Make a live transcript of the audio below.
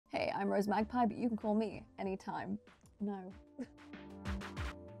I'm Rose Magpie, but you can call me anytime. No.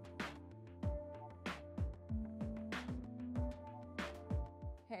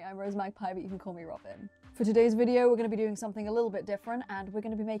 Hey, I'm Rose Magpie, but you can call me Robin. For today's video, we're going to be doing something a little bit different, and we're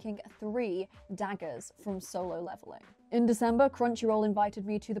going to be making 3 daggers from Solo Leveling. In December, Crunchyroll invited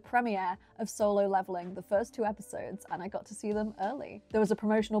me to the premiere of Solo Leveling, the first 2 episodes, and I got to see them early. There was a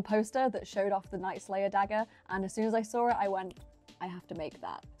promotional poster that showed off the Knightslayer dagger, and as soon as I saw it, I went, I have to make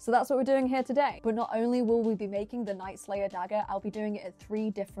that. So that's what we're doing here today. But not only will we be making the Knightslayer dagger, I'll be doing it at 3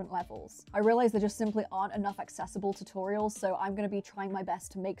 different levels. I realize there just simply aren't enough accessible tutorials, so I'm going to be trying my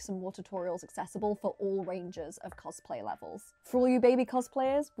best to make some more tutorials accessible for all ranges of cosplay levels. For all you baby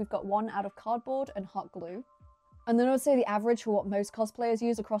cosplayers, we've got one out of cardboard and hot glue. And then I would say the average for what most cosplayers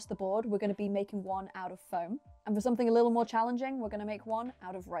use across the board, we're going to be making one out of foam. And for something a little more challenging, we're going to make one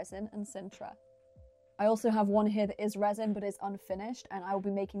out of resin and Sintra. I also have one here that is resin but is unfinished, and I will be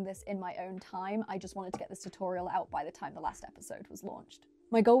making this in my own time. I just wanted to get this tutorial out by the time the last episode was launched.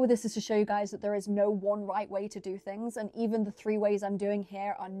 My goal with this is to show you guys that there is no one right way to do things, and even the 3 ways I'm doing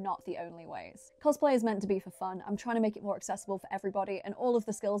here are not the only ways. Cosplay is meant to be for fun. I'm trying to make it more accessible for everybody, and all of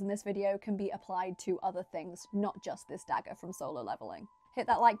the skills in this video can be applied to other things, not just this dagger from Solo Leveling. Hit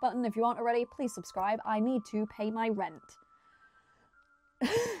that like button if you aren't already, please subscribe. I need to pay my rent.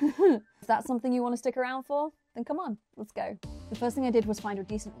 If that's something you want to stick around for, then come on, let's go. The first thing I did was find a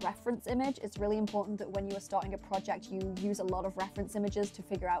decent reference image. It's really important that when you are starting a project, you use a lot of reference images to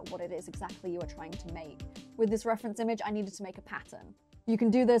figure out what it is exactly you are trying to make. With this reference image, I needed to make a pattern. You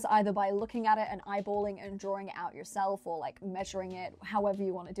can do this either by looking at it and eyeballing and drawing it out yourself, or like measuring it, however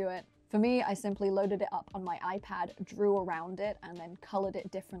you want to do it. For me, I simply loaded it up on my iPad, drew around it, and then colored it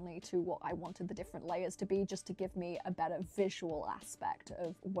differently to what I wanted the different layers to be, just to give me a better visual aspect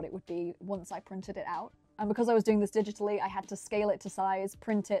of what it would be once I printed it out. And because I was doing this digitally, I had to scale it to size,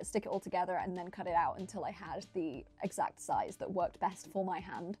 print it, stick it all together, and then cut it out until I had the exact size that worked best for my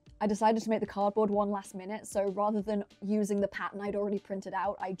hand. I decided to make the cardboard one last minute, so rather than using the pattern I'd already printed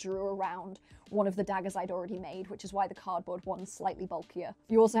out, I drew around one of the daggers I'd already made, which is why the cardboard one's slightly bulkier.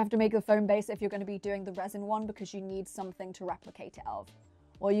 You also have to make the foam base if you're going to be doing the resin one, because you need something to replicate it of.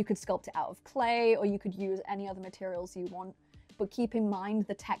 Or you could sculpt it out of clay, or you could use any other materials you want. But keep in mind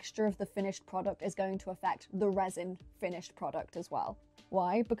the texture of the finished product is going to affect the resin finished product as well.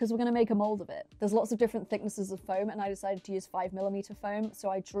 Why? Because we're going to make a mold of it. There's lots of different thicknesses of foam, and I decided to use 5mm foam, so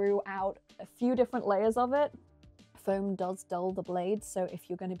I drew out a few different layers of it. Foam does dull the blades, so if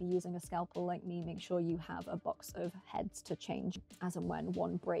you're going to be using a scalpel like me, make sure you have a box of heads to change as and when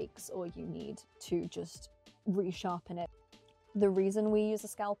one breaks or you need to just resharpen it. The reason we use a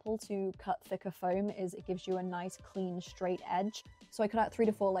scalpel to cut thicker foam is it gives you a nice, clean, straight edge. So I cut out 3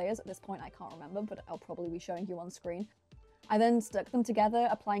 to 4 layers. At this point, I can't remember, but I'll probably be showing you on screen. I then stuck them together,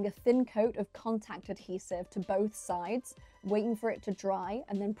 applying a thin coat of contact adhesive to both sides, waiting for it to dry,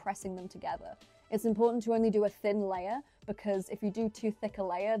 and then pressing them together. It's important to only do a thin layer, because if you do too thick a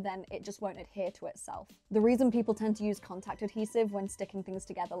layer, then it just won't adhere to itself. The reason people tend to use contact adhesive when sticking things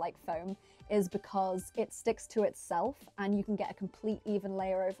together like foam is because it sticks to itself and you can get a complete even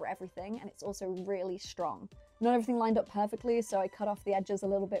layer over everything, and it's also really strong. Not everything lined up perfectly, so I cut off the edges a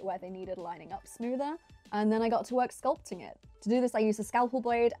little bit where they needed lining up smoother, and then I got to work sculpting it. To do this, I used a scalpel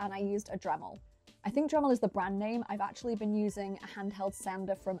blade and I used a Dremel. I think Dremel is the brand name. I've actually been using a handheld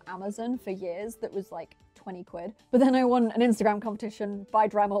sander from Amazon for years that was like 20 quid. But then I won an Instagram competition by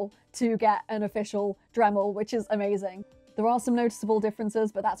Dremel to get an official Dremel, which is amazing. There are some noticeable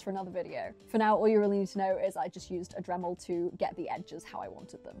differences, but that's for another video. For now, all you really need to know is I just used a Dremel to get the edges how I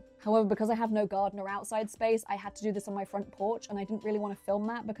wanted them. However, because I have no garden or outside space, I had to do this on my front porch, and I didn't really want to film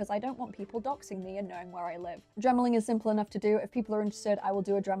that because I don't want people doxing me and knowing where I live. Dremeling is simple enough to do. If people are interested, I will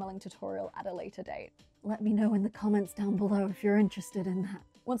do a dremeling tutorial at a later date. Let me know in the comments down below if you're interested in that.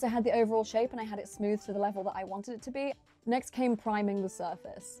 Once I had the overall shape and I had it smooth to the level that I wanted it to be, next came priming the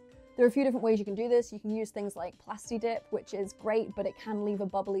surface. There are a few different ways you can do this. You can use things like Plasti-Dip, which is great, but it can leave a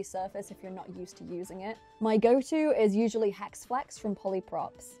bubbly surface if you're not used to using it. My go-to is usually Hex Flex from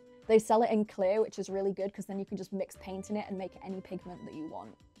Polyprops. They sell it in clear, which is really good because then you can just mix paint in it and make any pigment that you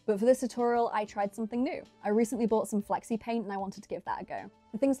want. But for this tutorial, I tried something new. I recently bought some Flexi Paint and I wanted to give that a go.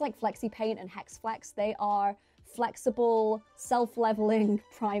 And things like Flexi Paint and Hex Flex, they are flexible, self-leveling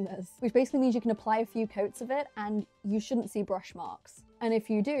primers, which basically means you can apply a few coats of it and you shouldn't see brush marks. And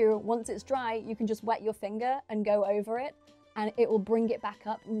if you do, once it's dry, you can just wet your finger and go over it, and it will bring it back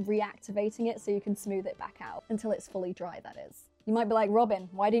up, reactivating it so you can smooth it back out until it's fully dry, that is. You might be like, Robin,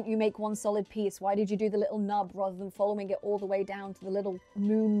 why didn't you make one solid piece? Why did you do the little nub rather than following it all the way down to the little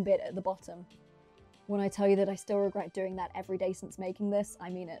moon bit at the bottom? When I tell you that I still regret doing that every day since making this, I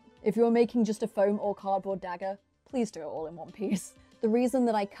mean it. If you're making just a foam or cardboard dagger, please do it all in one piece. The reason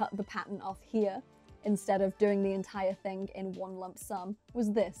that I cut the pattern off here instead of doing the entire thing in one lump sum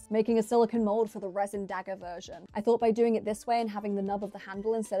was this, making a silicone mold for the resin dagger version. I thought by doing it this way and having the nub of the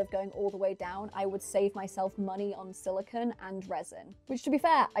handle instead of going all the way down, I would save myself money on silicone and resin, which to be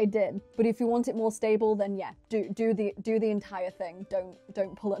fair, I did. But if you want it more stable, then yeah, do the entire thing.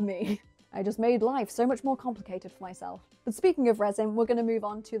 Don't pull at me. I just made life so much more complicated for myself. But speaking of resin, we're gonna move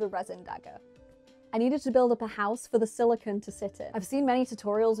on to the resin dagger. I needed to build up a house for the silicone to sit in. I've seen many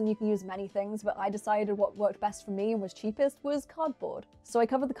tutorials and you can use many things, but I decided what worked best for me and was cheapest was cardboard. So I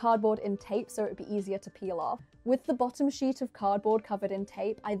covered the cardboard in tape so it would be easier to peel off. With the bottom sheet of cardboard covered in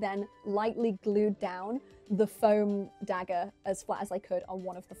tape, I then lightly glued down the foam dagger as flat as I could on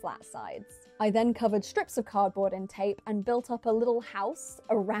one of the flat sides. I then covered strips of cardboard in tape and built up a little house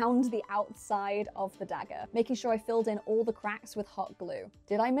around the outside of the dagger, making sure I filled in all the cracks with hot glue.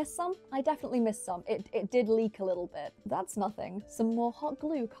 Did I miss some? I definitely missed some. It did leak a little bit. That's nothing. Some more hot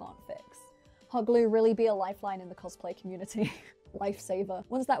glue can't fix. Hot glue really be a lifeline in the cosplay community. Lifesaver.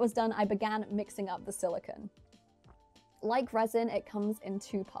 Once that was done, I began mixing up the silicone. Like resin, it comes in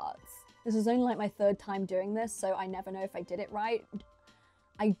two parts. This is only like my third time doing this, so I never know if I did it right.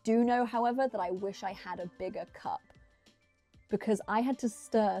 I do know, however, that I wish I had a bigger cup because I had to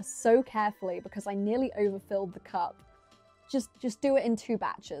stir so carefully because I nearly overfilled the cup. Just do it in 2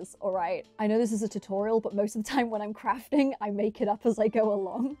 batches, all right? I know this is a tutorial, but most of the time when I'm crafting, I make it up as I go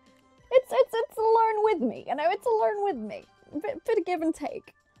along. It's a learn with me, you know, it's a learn with me. Bit of give and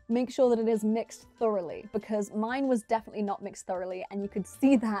take. Make sure that it is mixed thoroughly because mine was definitely not mixed thoroughly and you could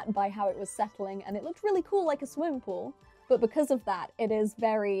see that by how it was settling and it looked really cool like a swimming pool. But because of that, it is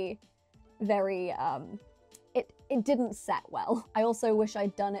very, it didn't set well. I also wish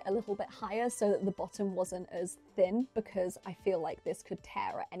I'd done it a little bit higher so that the bottom wasn't as thin because I feel like this could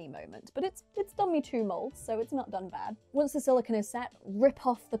tear at any moment. But it's done me 2 molds, so it's not done bad. Once the silicone is set, rip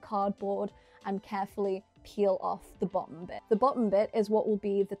off the cardboard and carefully peel off the bottom bit. The bottom bit is what will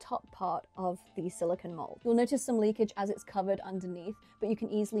be the top part of the silicone mold. You'll notice some leakage as it's covered underneath, but you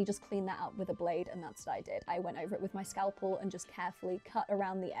can easily just clean that up with a blade, and that's what I did. I went over it with my scalpel and just carefully cut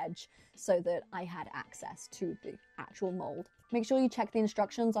around the edge so that I had access to the actual mold. Make sure you check the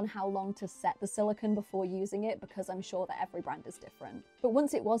instructions on how long to set the silicone before using it because I'm sure that every brand is different. But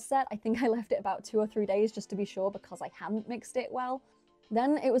once it was set, I think I left it about 2 or 3 days just to be sure because I hadn't mixed it well.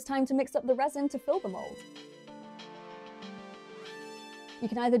 Then it was time to mix up the resin to fill the mold. You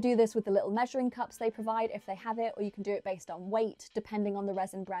can either do this with the little measuring cups they provide if they have it, or you can do it based on weight. Depending on the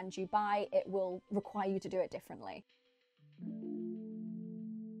resin brand you buy, it will require you to do it differently.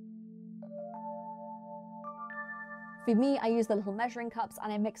 For me, I used the little measuring cups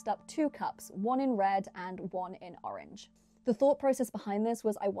and I mixed up 2 cups, one in red and one in orange. The thought process behind this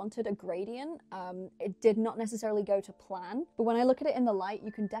was I wanted a gradient. It did not necessarily go to plan, but when I look at it in the light,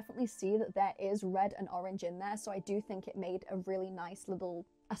 you can definitely see that there is red and orange in there, so I do think it made a really nice little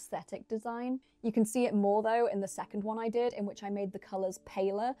aesthetic design. You can see it more though in the second one I did, in which I made the colors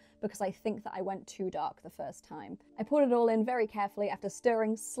paler because I think that I went too dark the first time. I poured it all in very carefully after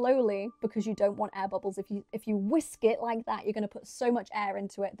stirring slowly because you don't want air bubbles. If you whisk it like that, you're going to put so much air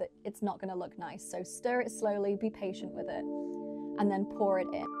into it that it's not going to look nice. So stir it slowly, be patient with it, and then pour it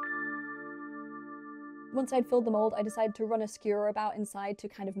in. Once I'd filled the mold, I decided to run a skewer about inside to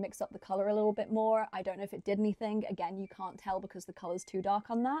kind of mix up the color a little bit more. I don't know if it did anything. Again, you can't tell because the color's too dark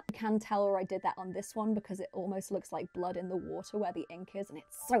on that. You can tell where I did that on this one because it almost looks like blood in the water where the ink is, and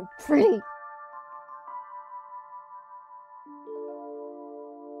it's so pretty.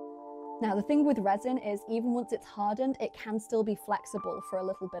 Now, the thing with resin is even once it's hardened, it can still be flexible for a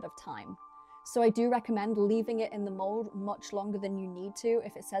little bit of time. So I do recommend leaving it in the mold much longer than you need to.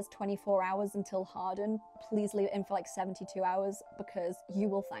 If it says 24 hours until harden, please leave it in for like 72 hours because you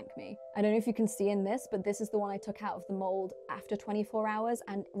will thank me. I don't know if you can see in this, but this is the one I took out of the mold after 24 hours,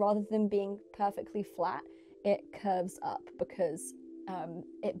 and rather than being perfectly flat, it curves up because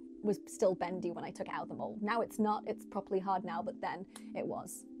it was still bendy when I took it out of the mold. Now it's not, it's properly hard now, but then it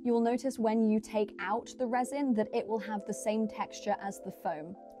was. You will notice when you take out the resin that it will have the same texture as the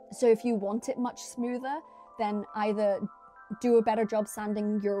foam. So if you want it much smoother, then either do a better job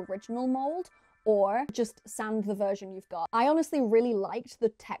sanding your original mold or just sand the version you've got. I honestly really liked the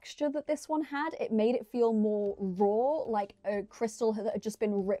texture that this one had. It made it feel more raw, like a crystal that had just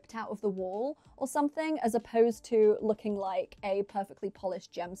been ripped out of the wall or something, as opposed to looking like a perfectly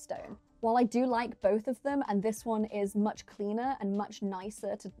polished gemstone. While I do like both of them, and this one is much cleaner and much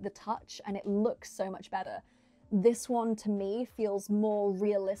nicer to the touch, and it looks so much better, This one to me feels more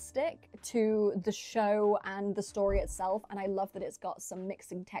realistic to the show and the story itself, and I love that it's got some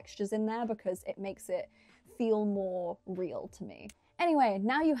mixing textures in there because it makes it feel more real to me. Anyway,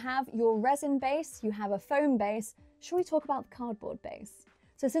 now you have your resin base, you have a foam base. Should we talk about the cardboard base?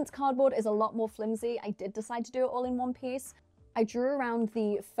 So since cardboard is a lot more flimsy, I did decide to do it all in one piece. I drew around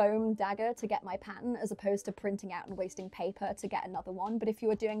the foam dagger to get my pattern as opposed to printing out and wasting paper to get another one, but if you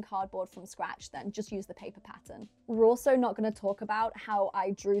were doing cardboard from scratch, then just use the paper pattern. We're also not going to talk about how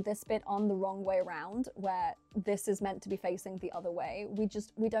I drew this bit on the wrong way around, where this is meant to be facing the other way.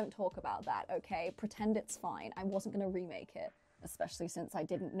 We don't talk about that, okay? Pretend it's fine. I wasn't going to remake it, especially since I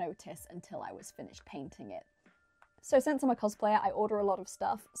didn't notice until I was finished painting it. So since I'm a cosplayer, I order a lot of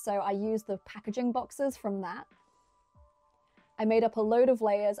stuff, so I use the packaging boxes from that. I made up a load of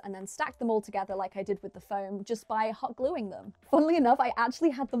layers and then stacked them all together like I did with the foam, just by hot gluing them. Funnily enough, I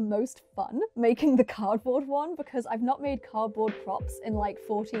actually had the most fun making the cardboard one because I've not made cardboard props in like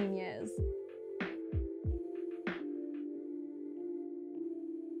 14 years.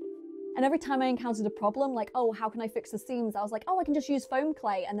 And every time I encountered a problem, like, oh, how can I fix the seams? I was like, oh, I can just use foam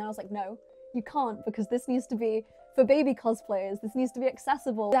clay. And then I was like, no, you can't, because this needs to be for baby cosplayers. This needs to be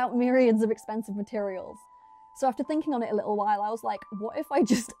accessible without myriads of expensive materials. So after thinking on it a little while, I was like, what if I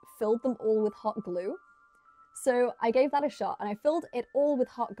just filled them all with hot glue? So I gave that a shot and I filled it all with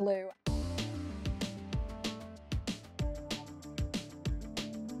hot glue.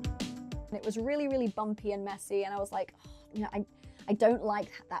 And it was really, really bumpy and messy, and I was like, oh, you know, I don't like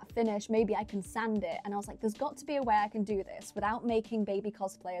that finish, maybe I can sand it. And I was like, there's got to be a way I can do this without making baby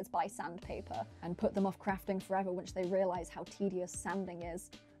cosplayers buy sandpaper and put them off crafting forever once they realize how tedious sanding is.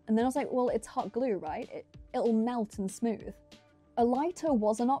 And then I was like, well, it's hot glue, right? It'll melt and smooth. A lighter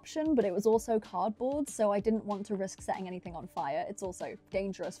was an option, but it was also cardboard, so I didn't want to risk setting anything on fire. It's also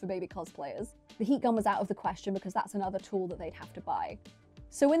dangerous for baby cosplayers. The heat gun was out of the question because that's another tool that they'd have to buy.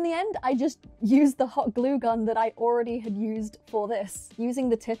 So in the end, I just used the hot glue gun that I already had used for this. Using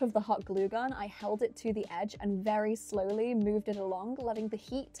the tip of the hot glue gun, I held it to the edge and very slowly moved it along, letting the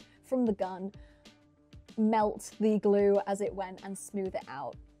heat from the gun melt the glue as it went and smooth it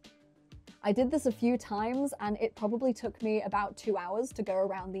out. I did this a few times and it probably took me about 2 hours to go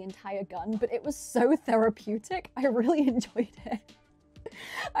around the entire gun, but it was so therapeutic. I really enjoyed it.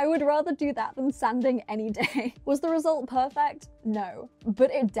 I would rather do that than sanding any day. Was the result perfect? No,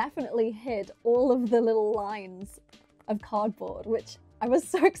 but it definitely hid all of the little lines of cardboard, which I was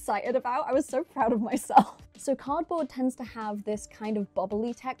so excited about. I was so proud of myself. So cardboard tends to have this kind of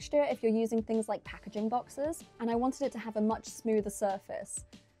bubbly texture if you're using things like packaging boxes, and I wanted it to have a much smoother surface.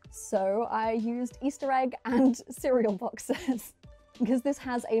 So I used Easter egg and cereal boxes. Because this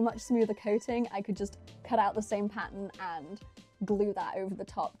has a much smoother coating, I could just cut out the same pattern and glue that over the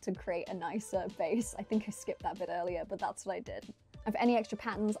top to create a nicer base. I think I skipped that bit earlier, but that's what I did. Of any extra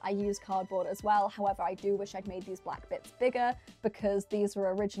patterns, I use cardboard as well. However, I do wish I'd made these black bits bigger because these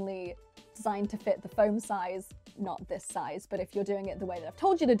were originally designed to fit the foam size, not this size. But if you're doing it the way that I've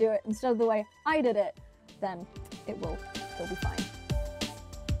told you to do it instead of the way I did it, then it'll be fine.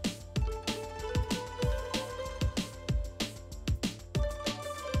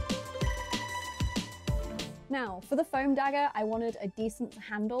 Now, for the foam dagger, I wanted a decent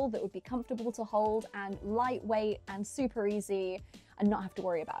handle that would be comfortable to hold and lightweight and super easy and not have to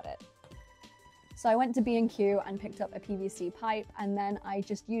worry about it. So I went to B&Q and picked up a PVC pipe, and then I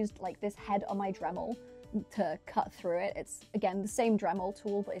just used like this head on my Dremel to cut through it. It's, again, the same Dremel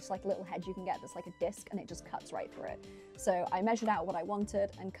tool, but it's like a little head you can get that's like a disc and it just cuts right through it. So I measured out what I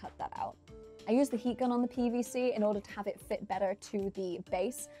wanted and cut that out. I used the heat gun on the PVC in order to have it fit better to the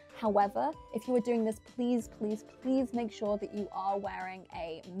base. However, if you are doing this, please, please, please make sure that you are wearing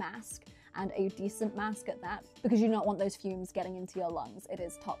a mask, and a decent mask at that, because you do not want those fumes getting into your lungs. It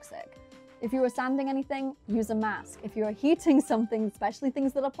is toxic. If you are sanding anything, use a mask. If you are heating something, especially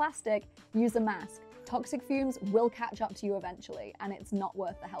things that are plastic, use a mask. Toxic fumes will catch up to you eventually, and it's not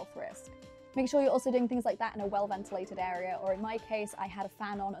worth the health risk. Make sure you're also doing things like that in a well-ventilated area, or in my case, I had a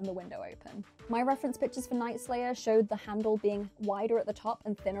fan on and the window open. My reference pictures for Knightslayer showed the handle being wider at the top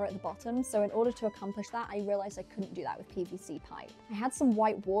and thinner at the bottom, so in order to accomplish that, I realized I couldn't do that with PVC pipe. I had some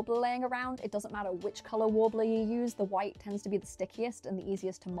white Worbla laying around. It doesn't matter which color Worbla you use, the white tends to be the stickiest and the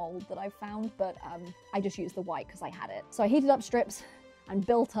easiest to mold that I've found, but I just used the white because I had it. So I heated up strips and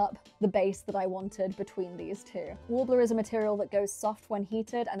built up the base that I wanted between these two. Worbla is a material that goes soft when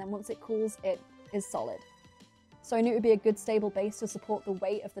heated, and then once it cools, it is solid. So I knew it would be a good stable base to support the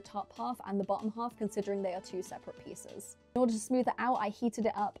weight of the top half and the bottom half, considering they are two separate pieces. In order to smooth it out, I heated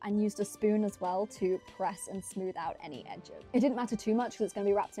it up and used a spoon as well to press and smooth out any edges. It didn't matter too much because it's going to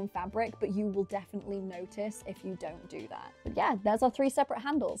be wrapped in fabric, but you will definitely notice if you don't do that. But yeah, there's our 3 separate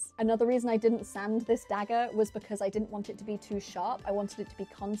handles. Another reason I didn't sand this dagger was because I didn't want it to be too sharp. I wanted it to be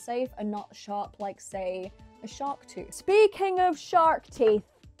con-safe and not sharp like, say, a shark tooth. Speaking of shark teeth,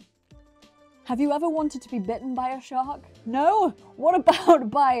 have you ever wanted to be bitten by a shark? No? What about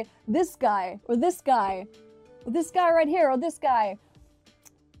by this guy, or this guy, or this guy right here, or this guy?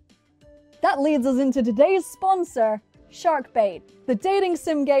 That leads us into today's sponsor, Sharkbait, the dating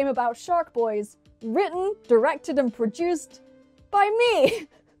sim game about shark boys, written, directed, and produced by me.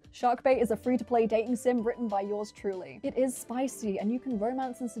 Sharkbait is a free-to-play dating sim written by yours truly. It is spicy, and you can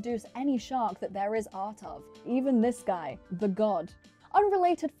romance and seduce any shark that there is art of. Even this guy, the god.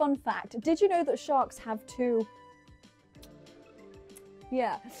 Unrelated fun fact, did you know that sharks have 2?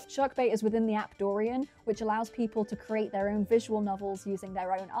 Yeah, Sharkbait is within the app Dorian, which allows people to create their own visual novels using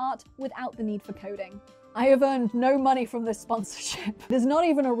their own art without the need for coding. I have earned no money from this sponsorship. There's not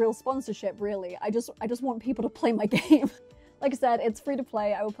even a real sponsorship, really. I just want people to play my game. Like I said, it's free to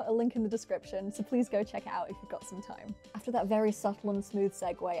play. I will put a link in the description, so please go check it out if you've got some time. After that very subtle and smooth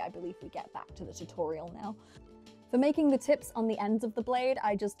segue, I believe we get back to the tutorial now. For making the tips on the ends of the blade,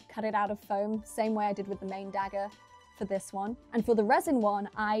 I just cut it out of foam, same way I did with the main dagger for this one. And for the resin one,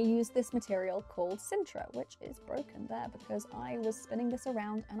 I used this material called Sintra, which is broken there because I was spinning this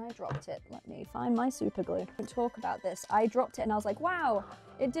around and I dropped it. Let me find my super glue. Talk about this. I dropped it and I was like, wow,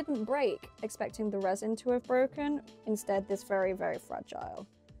 it didn't break, expecting the resin to have broken. Instead, this very, very fragile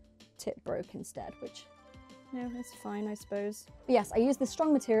tip broke instead, which no, it's fine, I suppose. But yes, I use this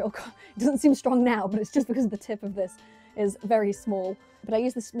strong material. It doesn't seem strong now, but it's just because the tip of this is very small. But I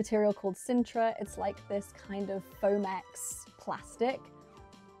use this material called Sintra. It's like this kind of Foamex plastic.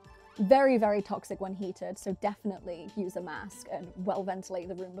 Very, very toxic when heated, so definitely use a mask and well ventilate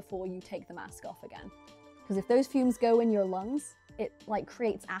the room before you take the mask off again. Because if those fumes go in your lungs, it like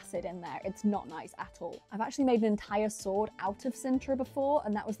creates acid in there. It's not nice at all. I've actually made an entire sword out of Sintra before,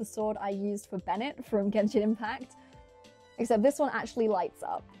 and that was the sword I used for Bennett from Genshin Impact. Except this one actually lights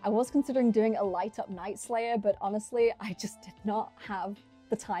up. I was considering doing a light up Knightslayer, but honestly, I just did not have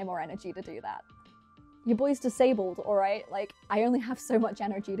the time or energy to do that. Your boy's disabled, alright? Like, I only have so much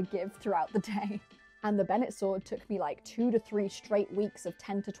energy to give throughout the day. And the Bennett sword took me like 2 to 3 straight weeks of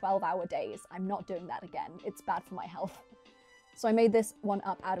 10 to 12 hour days. I'm not doing that again. It's bad for my health. So I made this one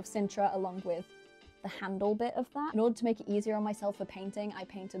up out of Sintra along with the handle bit of that. In order to make it easier on myself for painting, I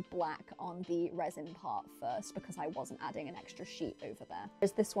painted black on the resin part first because I wasn't adding an extra sheet over there.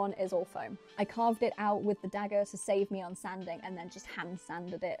 Whereas this one is all foam. I carved it out with the dagger to save me on sanding and then just hand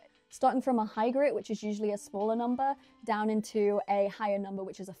sanded it. Starting from a high grit, which is usually a smaller number, down into a higher number,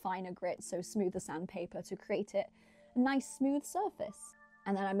 which is a finer grit, so smoother sandpaper to create it a nice smooth surface.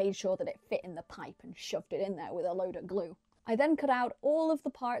 And then I made sure that it fit in the pipe and shoved it in there with a load of glue. I then cut out all of the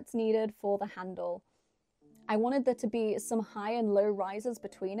parts needed for the handle. I wanted there to be some high and low rises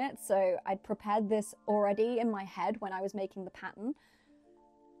between it, so I'd prepared this already in my head when I was making the pattern,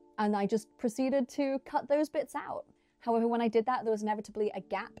 and I just proceeded to cut those bits out. However, when I did that, there was inevitably a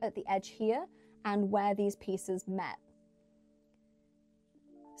gap at the edge here and where these pieces met.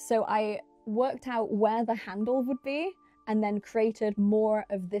 So I worked out where the handle would be and then created more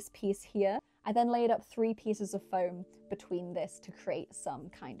of this piece here. I then laid up 3 pieces of foam between this to create some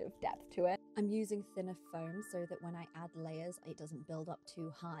kind of depth to it. I'm using thinner foam so that when I add layers, it doesn't build up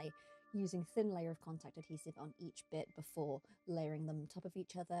too high, using thin layer of contact adhesive on each bit before layering them on top of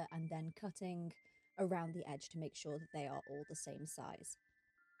each other and then cutting around the edge to make sure that they are all the same size.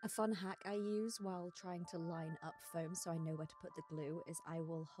 A fun hack I use while trying to line up foam so I know where to put the glue is I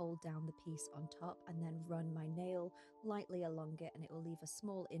will hold down the piece on top and then run my nail lightly along it, and it will leave a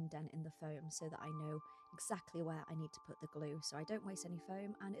small indent in the foam so that I know exactly where I need to put the glue, so I don't waste any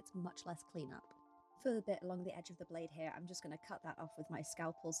foam and it's much less cleanup. For the bit along the edge of the blade here, I'm just going to cut that off with my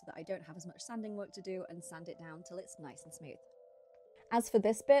scalpel so that I don't have as much sanding work to do and sand it down till it's nice and smooth. As for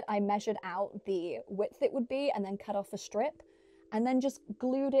this bit, I measured out the width it would be and then cut off a strip, and then just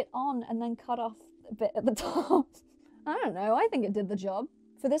glued it on and then cut off a bit at the top. I don't know, I think it did the job.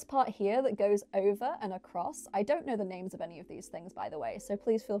 For this part here that goes over and across, I don't know the names of any of these things, by the way, so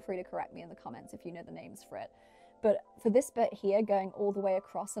please feel free to correct me in the comments if you know the names for it. But for this bit here, going all the way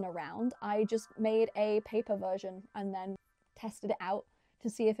across and around, I just made a paper version and then tested it out to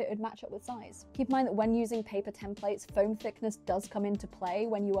see if it would match up with size. Keep in mind that when using paper templates, foam thickness does come into play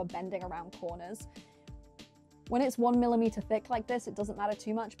when you are bending around corners. When it's 1mm thick like this, it doesn't matter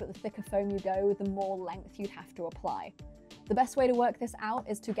too much, but the thicker foam you go, the more length you'd have to apply. The best way to work this out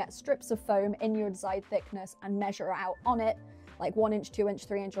is to get strips of foam in your desired thickness and measure out on it, like 1 inch, 2 inch,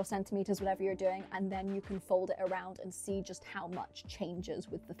 3 inch, or centimeters, whatever you're doing, and then you can fold it around and see just how much changes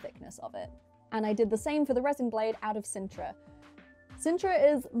with the thickness of it. And I did the same for the resin blade out of Sintra.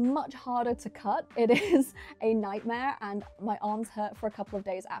 Sintra is much harder to cut. It is a nightmare, and my arms hurt for a couple of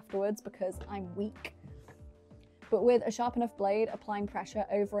days afterwards because I'm weak. But with a sharp enough blade, applying pressure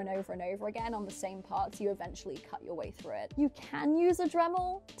over and over and over again on the same parts, you eventually cut your way through it. You can use a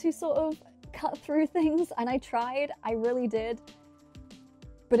Dremel to sort of cut through things, and I tried, I really did.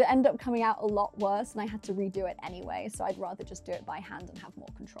 But it ended up coming out a lot worse, and I had to redo it anyway, so I'd rather just do it by hand and have more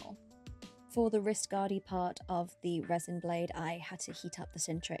control. For the wrist guardy part of the resin blade, I had to heat up the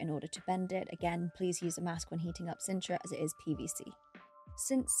Sintra in order to bend it. Again, please use a mask when heating up Sintra, as it is PVC.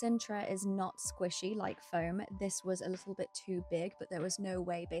 Since Sintra is not squishy like foam, this was a little bit too big, but there was no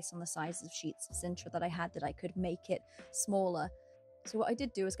way based on the size of sheets of Sintra that I had that I could make it smaller. So what I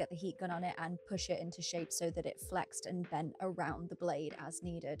did do was get the heat gun on it and push it into shape so that it flexed and bent around the blade as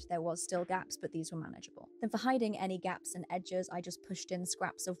needed. There was still gaps, but these were manageable. Then for hiding any gaps and edges, I just pushed in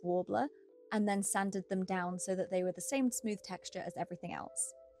scraps of Worbla and then sanded them down so that they were the same smooth texture as everything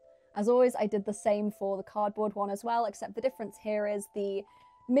else. As always, I did the same for the cardboard one as well, except the difference here is the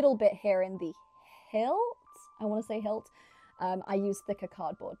middle bit here in the hilt, I want to say hilt, I used thicker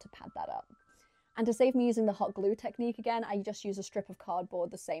cardboard to pad that up. And to save me using the hot glue technique again, I just used a strip of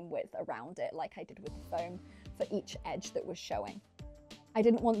cardboard the same width around it like I did with the foam for each edge that was showing. I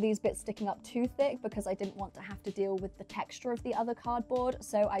didn't want these bits sticking up too thick because I didn't want to have to deal with the texture of the other cardboard,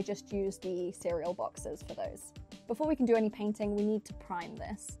 so I just used the cereal boxes for those. Before we can do any painting, we need to prime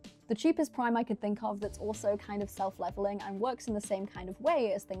this. The cheapest prime I could think of that's also kind of self-leveling and works in the same kind of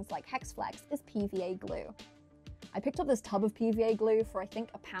way as things like Hexflex is PVA glue. I picked up this tub of PVA glue for I think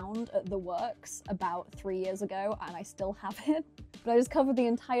 £1 at the works about 3 years ago, and I still have it. But I just covered the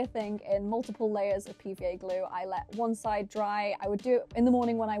entire thing in multiple layers of PVA glue. I let one side dry. I would do it in the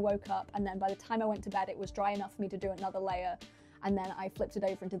morning when I woke up, and then by the time I went to bed it was dry enough for me to do another layer, and then I flipped it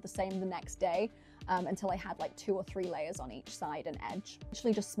over and did the same the next day until I had like 2 or 3 layers on each side and edge.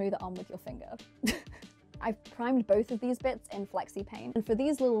 Literally just smooth it on with your finger. I've primed both of these bits in Flexi Paint, and for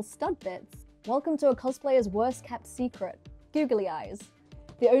these little stud bits, welcome to a cosplayer's worst kept secret, googly eyes.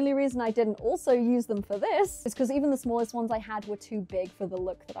 The only reason I didn't also use them for this is because even the smallest ones I had were too big for the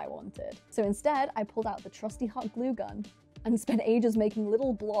look that I wanted. So instead, I pulled out the trusty hot glue gun and spent ages making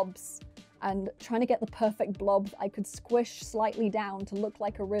little blobs and trying to get the perfect blob I could squish slightly down to look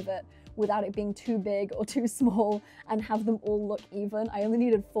like a rivet without it being too big or too small and have them all look even. I only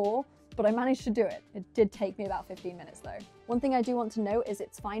needed 4, but I managed to do it. It did take me about 15 minutes though. One thing I do want to note is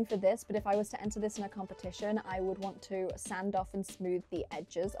it's fine for this, but if I was to enter this in a competition, I would want to sand off and smooth the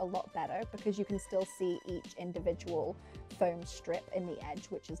edges a lot better because you can still see each individual foam strip in the edge,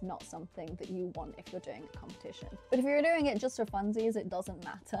 which is not something that you want if you're doing a competition. But if you're doing it just for funsies, it doesn't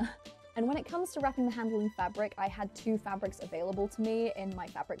matter. And when it comes to wrapping the handle in fabric, I had 2 fabrics available to me in my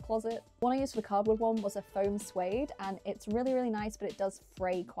fabric closet. One I used for the cardboard one was a foam suede, and it's really, really nice, but it does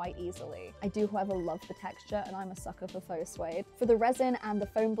fray quite easily. I do, however, love the texture, and I'm a sucker for faux suede. For the resin and the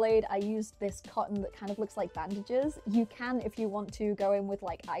foam blade, I used this cotton that kind of looks like bandages. You can, if you want to, go in with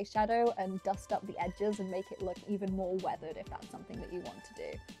like eyeshadow and dust up the edges and make it look even more weathered if that's something that you want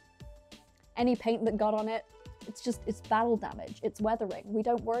to do. Any paint that got on it, it's battle damage, it's weathering. We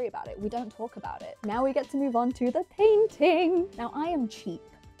don't worry about it, we don't talk about it. Now we get to move on to the painting. Now I am cheap,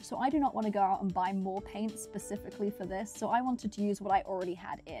 so I do not want to go out and buy more paint specifically for this, so I wanted to use what I already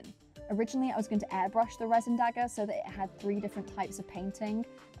had in. Originally I was going to airbrush the resin dagger so that it had 3 different types of painting.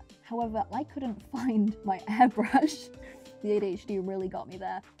 However, I couldn't find my airbrush. The ADHD really got me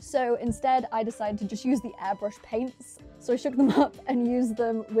there. So instead, I decided to just use the airbrush paints. So I shook them up and used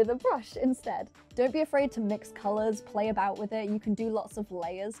them with a brush instead. Don't be afraid to mix colors, play about with it. You can do lots of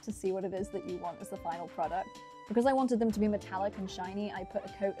layers to see what it is that you want as the final product. Because I wanted them to be metallic and shiny, I put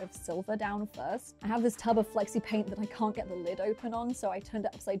a coat of silver down first. I have this tub of Flexi Paint that I can't get the lid open on, so I turned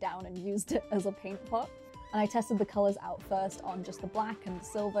it upside down and used it as a paint pot. And I tested the colors out first on just the black and the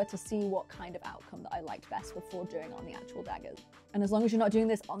silver to see what kind of outcome that I liked best before doing on the actual daggers. And as long as you're not doing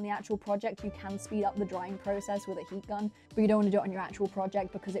this on the actual project, you can speed up the drying process with a heat gun, but you don't want to do it on your actual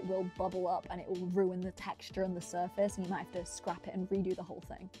project because it will bubble up and it will ruin the texture and the surface, and you might have to scrap it and redo the whole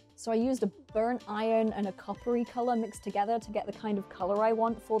thing. So I used a burnt iron and a coppery color mixed together to get the kind of color I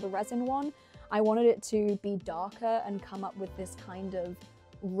want for the resin one. I wanted it to be darker and come up with this kind of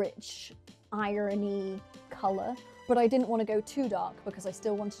rich, irony color, but I didn't want to go too dark because I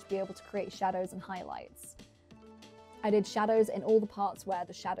still wanted to be able to create shadows and highlights. I did shadows in all the parts where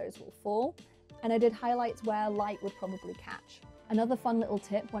the shadows will fall, and I did highlights where light would probably catch. Another fun little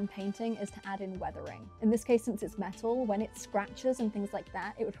tip when painting is to add in weathering. In this case, since it's metal, when it scratches and things like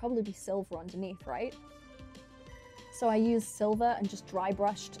that, it would probably be silver underneath, right? So I used silver and just dry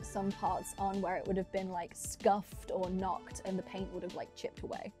brushed some parts on where it would have been like scuffed or knocked and the paint would have like chipped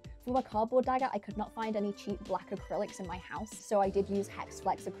away. For my cardboard dagger, I could not find any cheap black acrylics in my house, so I did use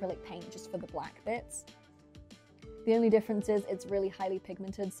Hexflex acrylic paint just for the black bits. The only difference is it's really highly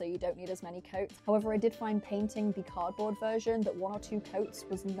pigmented, so you don't need as many coats. However, I did find painting the cardboard version that 1 or 2 coats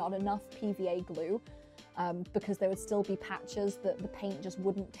was not enough PVA glue, because there would still be patches that the paint just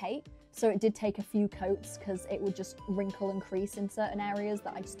wouldn't take. So it did take a few coats because it would just wrinkle and crease in certain areas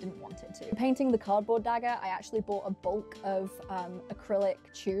that I just didn't want it to. Painting the cardboard dagger, I actually bought a bulk of acrylic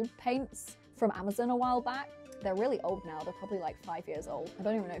tube paints from Amazon a while back. They're really old now, they're probably like 5 years old. I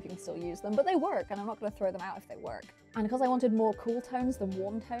don't even know if you can still use them, but they work and I'm not gonna throw them out if they work. And because I wanted more cool tones than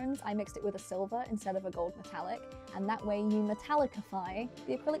warm tones, I mixed it with a silver instead of a gold metallic, and that way you metallicify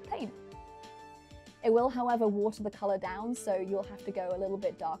the acrylic paint. It will, however, water the colour down, so you'll have to go a little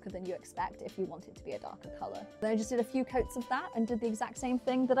bit darker than you expect if you want it to be a darker colour. Then I just did a few coats of that and did the exact same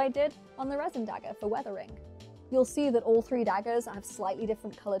thing that I did on the resin dagger for weathering. You'll see that all 3 daggers have slightly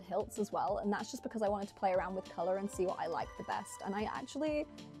different coloured hilts as well, and that's just because I wanted to play around with colour and see what I liked the best. And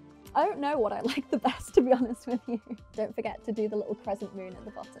I don't know what I like the best, to be honest with you. Don't forget to do the little crescent moon at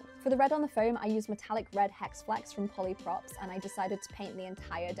the bottom. For the red on the foam, I used metallic red Hexflex from Polyprops, and I decided to paint the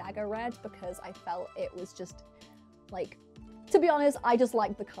entire dagger red because I felt it was just, like, to be honest, I just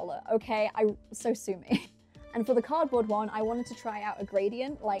liked the colour, okay? So sue me. And for the cardboard one, I wanted to try out a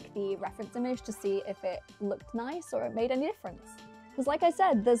gradient, like the reference image, to see if it looked nice or it made any difference. Because like I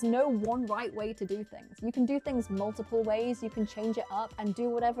said, there's no one right way to do things. You can do things multiple ways, you can change it up and do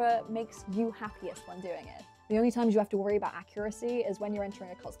whatever makes you happiest when doing it. The only times you have to worry about accuracy is when you're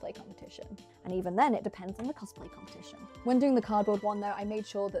entering a cosplay competition. And even then, it depends on the cosplay competition. When doing the cardboard one though, I made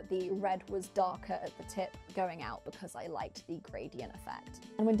sure that the red was darker at the tip going out because I liked the gradient effect.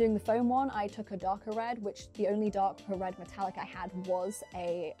 And when doing the foam one, I took a darker red, which the only darker red metallic I had was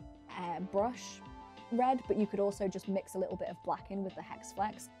a brush red, but you could also just mix a little bit of black in with the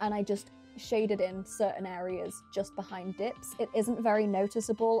Hexflex, and I just shaded in certain areas just behind dips. It isn't very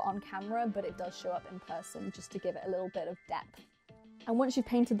noticeable on camera, but it does show up in person just to give it a little bit of depth. And once you've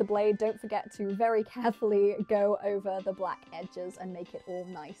painted the blade, don't forget to very carefully go over the black edges and make it all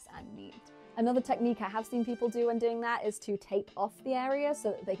nice and neat. Another technique I have seen people do when doing that is to tape off the area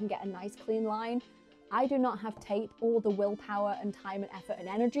so that they can get a nice clean line. I do not have tape or the willpower and time and effort and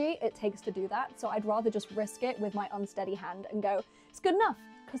energy it takes to do that, so I'd rather just risk it with my unsteady hand and go, it's good enough,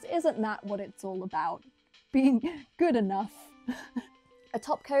 because isn't that what it's all about? Being good enough. A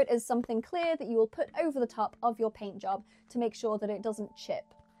top coat is something clear that you will put over the top of your paint job to make sure that it doesn't chip.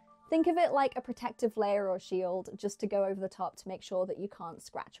 Think of it like a protective layer or shield just to go over the top to make sure that you can't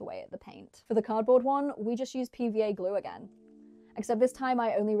scratch away at the paint. For the cardboard one, we just used PVA glue again. Except this time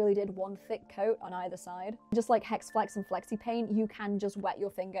I only really did 1 thick coat on either side. Just like Hexflex and Flexi Paint, you can just wet your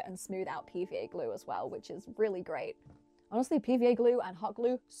finger and smooth out PVA glue as well, which is really great. Honestly, PVA glue and hot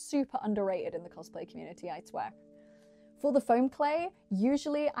glue, super underrated in the cosplay community, I swear. For the foam clay,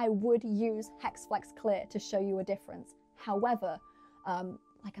 usually I would use Hexflex Clear to show you a difference. However,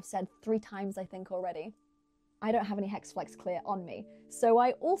 like I've said 3 times I think already, I don't have any Hexflex Clear on me, so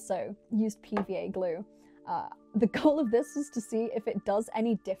I also used PVA glue. The goal of this is to see if it does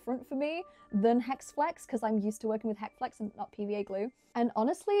any different for me than Hexflex, because I'm used to working with Hexflex and not PVA glue. And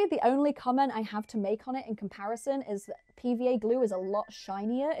honestly, the only comment I have to make on it in comparison is that PVA glue is a lot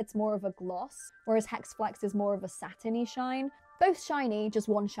shinier, it's more of a gloss, whereas Hexflex is more of a satiny shine. Both shiny, just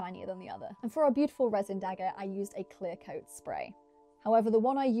one shinier than the other. And for our beautiful resin dagger, I used a clear coat spray. However, the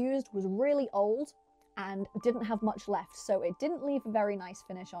one I used was really old and didn't have much left, so it didn't leave a very nice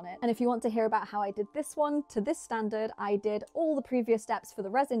finish on it. And if you want to hear about how I did this one to this standard, I did all the previous steps for the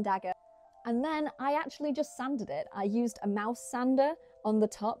resin dagger, and then I actually just sanded it. I used a mouse sander on the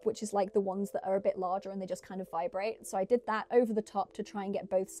top, which is like the ones that are a bit larger and they just kind of vibrate. So I did that over the top to try and get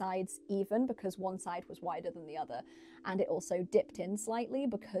both sides even, because one side was wider than the other, and it also dipped in slightly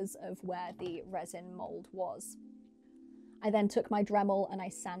because of where the resin mould was. I then took my Dremel and I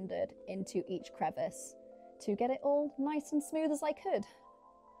sanded into each crevice to get it all nice and smooth as I could.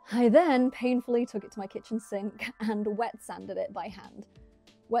 I then painfully took it to my kitchen sink and wet sanded it by hand.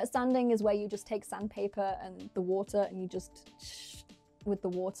 Wet sanding is where you just take sandpaper and the water and you just with the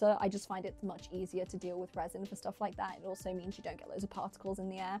water. I just find it much easier to deal with resin for stuff like that. It also means you don't get loads of particles in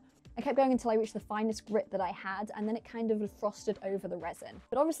the air. I kept going until I reached the finest grit that I had, and then it kind of frosted over the resin.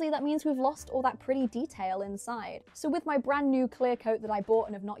 But obviously that means we've lost all that pretty detail inside. So with my brand new clear coat that I bought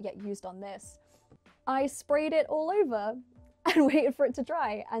and have not yet used on this, I sprayed it all over and waited for it to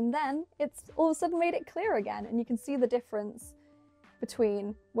dry, and then it's all of a sudden made it clear again, and you can see the difference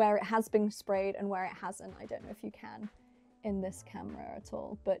between where it has been sprayed and where it hasn't. I don't know if you can in this camera at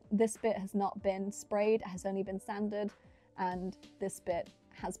all, but this bit has not been sprayed, it has only been sanded, and this bit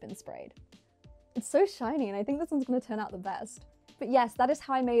has been sprayed. It's so shiny, and I think this one's going to turn out the best. But yes, that is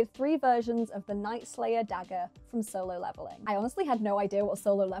how I made 3 versions of the Knightslayer dagger from solo leveling. I honestly had no idea what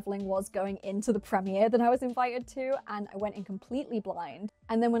solo leveling was going into the premiere that I was invited to, and I went in completely blind.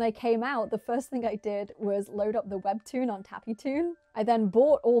 And then when I came out, the first thing I did was load up the webtoon on TappyToon. I then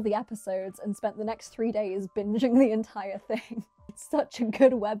bought all the episodes and spent the next 3 days binging the entire thing. It's such a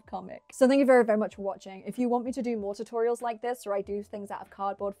good webcomic. So thank you very, very much for watching. If you want me to do more tutorials like this, or I do things out of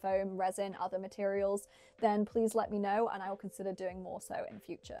cardboard, foam, resin, other materials, then please let me know and I will consider doing more so in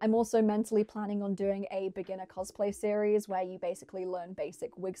future. I'm also mentally planning on doing a beginner cosplay series where you basically learn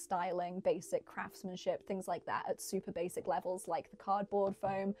basic wig styling, basic craftsmanship, things like that at super basic levels like the cardboard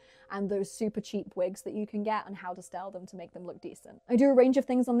foam and those super cheap wigs that you can get and how to style them to make them look decent. I do a range of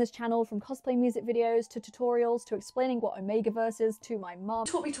things on this channel, from cosplay music videos to tutorials to explaining what Omegaverse is to my mum.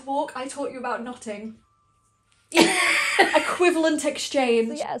 Taught me to walk, I taught you about knotting. Equivalent exchange.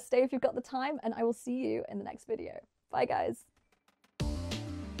 So yeah, stay if you've got the time, and I will see you in the next video. Bye guys.